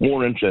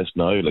more interest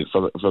now. Like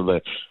for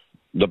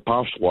the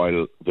past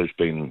while, there's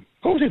been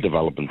probably a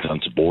developing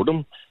sense of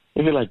boredom,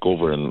 if you like,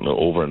 over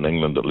in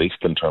England, at least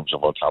in terms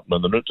of what's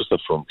happening. They're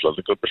interested from a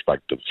political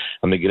perspective,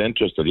 and they get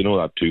interested.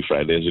 That 2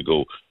 Fridays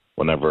ago,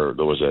 whenever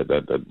there was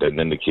an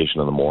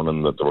indication in the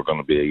morning that there were going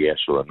to be a yes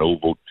or a no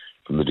vote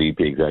from the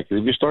DP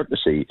executive, you start to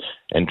see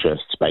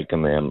interest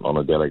spiking then on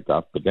a day like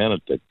that, but then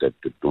it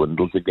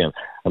dwindles again.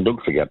 And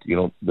don't forget,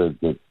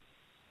 the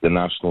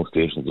national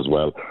stations as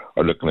well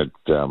are looking at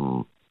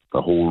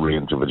a whole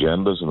range of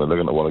agendas, and they're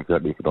looking at what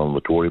exactly is going on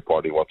with the Tory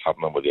party, what's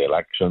happening with the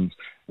elections,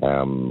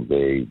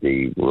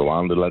 the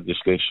Rwanda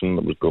legislation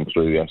that was going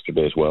through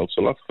yesterday as well.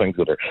 So lots of things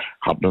that are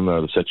happening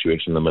there, the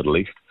situation in the Middle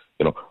East,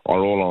 are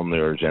all on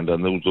their agenda,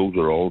 and those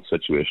are all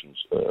situations,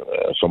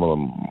 some of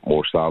them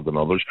more sad than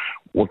others,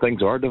 where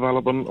things are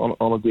developing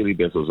on a daily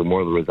basis and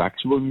where there is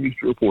actual news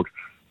to report.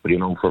 But,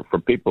 for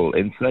people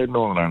inside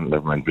Northern Ireland,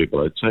 never mind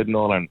people outside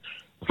Northern Ireland,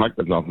 the fact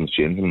that nothing's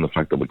changing and the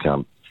fact that we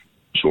can't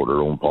sort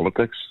our own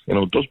politics,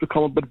 it does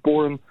become a bit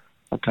boring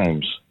at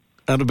times.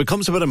 And it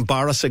becomes a bit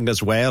embarrassing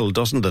as well,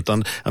 doesn't it?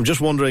 And I'm just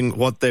wondering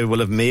what they will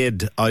have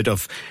made out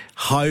of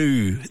how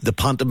the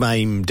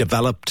pantomime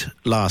developed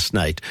last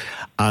night,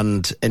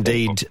 and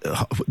indeed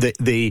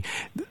the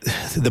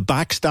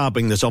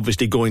backstabbing that's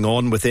obviously going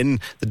on within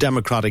the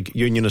Democratic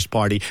Unionist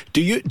Party.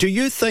 Do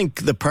you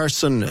think the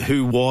person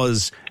who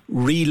was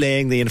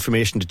relaying the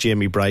information to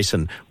Jamie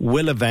Bryson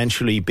will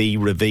eventually be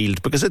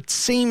revealed? Because it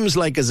seems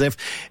like as if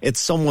it's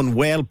someone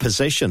well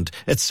positioned.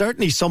 It's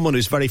certainly someone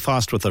who's very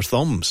fast with their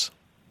thumbs.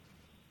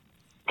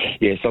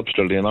 Yes,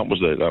 absolutely, and that was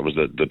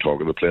the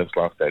talk of the place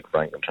last night,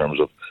 Frank, in terms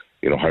of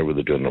how were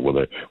they doing it?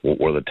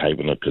 Were they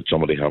typing it? Could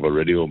somebody have a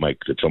radio mic?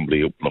 Did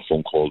somebody open a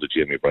phone call to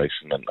Jamie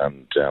Bryson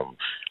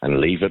and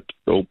leave it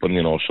open?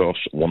 I saw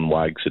one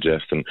wag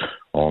suggesting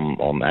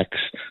on X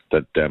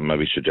that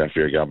maybe Sir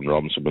Jeffrey or Gavin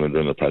Robinson, when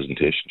they're doing the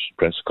presentation, should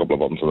press a couple of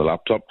buttons on the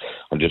laptop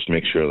and just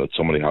make sure that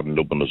somebody hadn't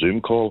opened a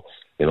Zoom call,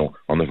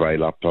 on the very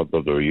laptop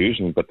that they were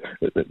using. But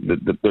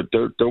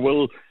there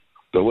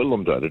will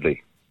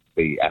undoubtedly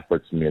be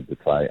efforts made to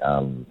try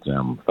and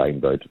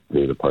find out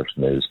who the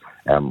person is.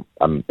 And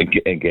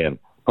again,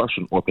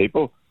 person or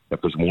people,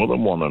 if there's more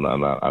than one, and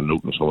I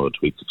noticed some of the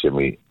tweets that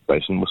Jamie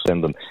Bryson was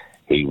sending,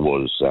 he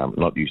was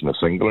not using a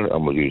singular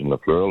and was using a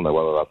plural. Now,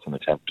 whether that's an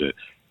attempt to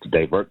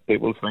divert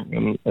people's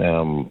thinking,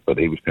 but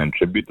he was paying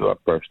tribute to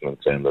that person and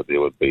saying that they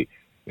would be,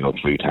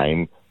 through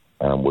time,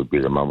 would be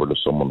remembered as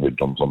someone who'd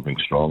done something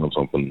strong and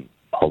something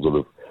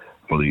positive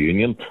for the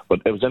union.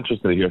 But it was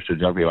interesting to hear Sir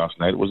Jeffrey last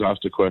night was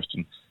asked a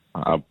question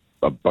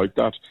about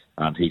that,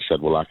 and he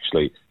said, well,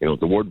 actually,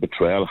 the word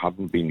betrayal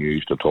hadn't been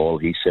used at all.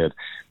 He said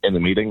in the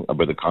meeting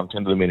about the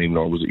content of the meeting,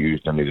 nor was it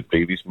used in any of the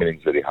previous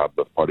meetings that he had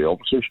with party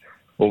officers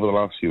over the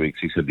last few weeks.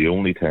 He said the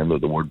only time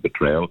that the word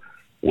betrayal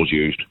was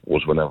used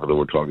was whenever they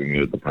were talking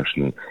about the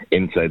person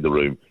inside the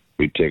room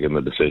who'd taken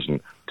the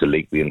decision to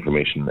leak the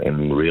information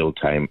in real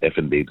time, if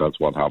indeed that's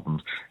what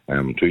happened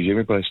to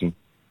Jamie Bryson.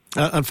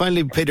 And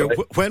finally, Peter,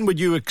 when would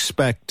you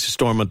expect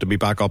Stormont to be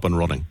back up and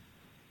running?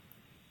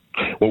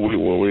 Well, we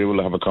were able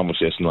to have a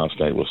conversation last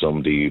night with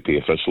some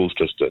DUP officials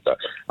just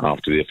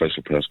after the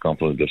official press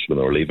conference, just when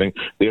they were leaving.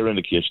 Their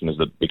indication is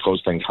that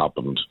because things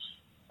happened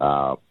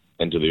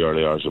into the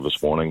early hours of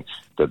this morning,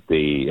 that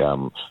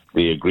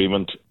the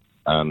agreement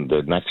and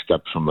the next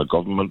steps from the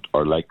government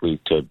are likely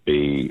to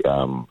be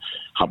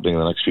happening in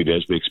the next few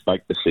days. We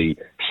expect to see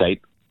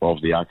sight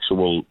of the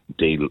actual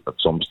deal at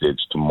some stage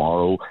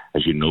tomorrow.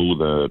 As you know,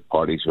 the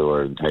parties who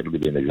are entitled to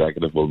be in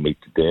executive will meet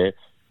today.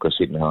 Chris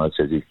Heaton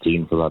says he's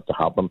keen for that to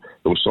happen.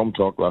 There was some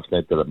talk last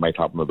night that it might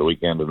happen at the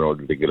weekend in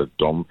order to get it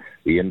done.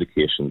 The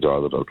indications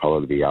are that it'll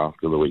probably be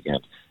after the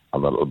weekend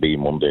and that it'll be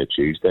Monday,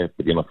 Tuesday.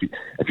 But,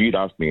 if you'd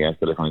asked me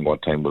yesterday,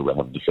 what time will we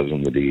have a decision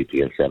in the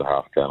DUP, I said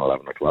 10:30,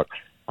 11 o'clock.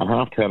 At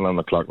 10:30, 11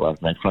 o'clock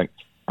last night, Frank,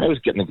 I was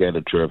getting a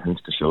guided tour of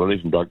Hinks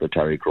Distillery from Dr.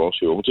 Terry Cross,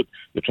 who owns it,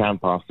 to try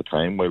and pass the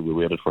time while we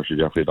waited for Sir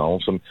Jeffrey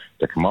Donaldson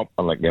to come up.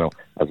 And,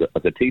 as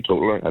a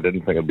teetotaler, I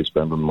didn't think I'd be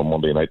spending my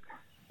Monday night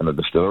in a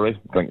distillery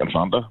drinking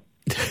Fanta.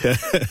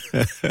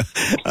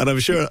 And I'm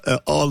sure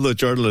all the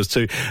journalists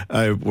who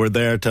were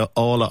there to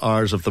all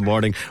hours of the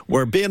morning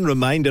were being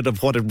reminded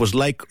of what it was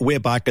like way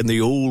back in the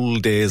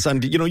old days.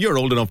 And you're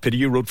old enough, Peter,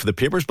 you wrote for the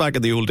papers back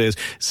in the old days,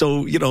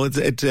 so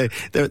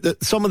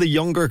some of the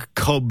younger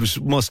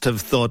cubs must have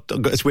thought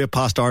it's way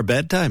past our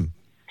bedtime.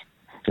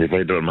 You're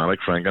very dramatic,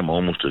 Frank. I'm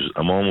almost as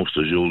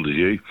old as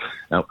you.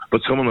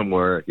 But some of them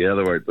were, they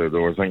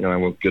were thinking,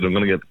 I'm going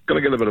to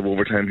get a bit of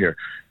overtime here.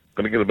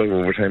 Going to get a bit of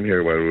overtime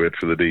here while we wait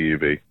for the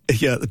DUP.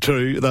 Yeah,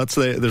 true.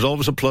 There's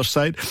always a plus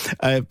side.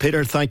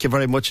 Peter, thank you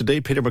very much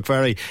indeed. Peter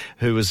McVerry,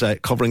 who was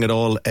covering it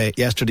all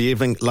yesterday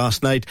evening,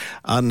 last night,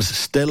 and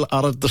still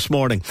at it this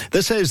morning.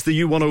 This is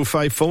the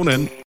U105 phone-in.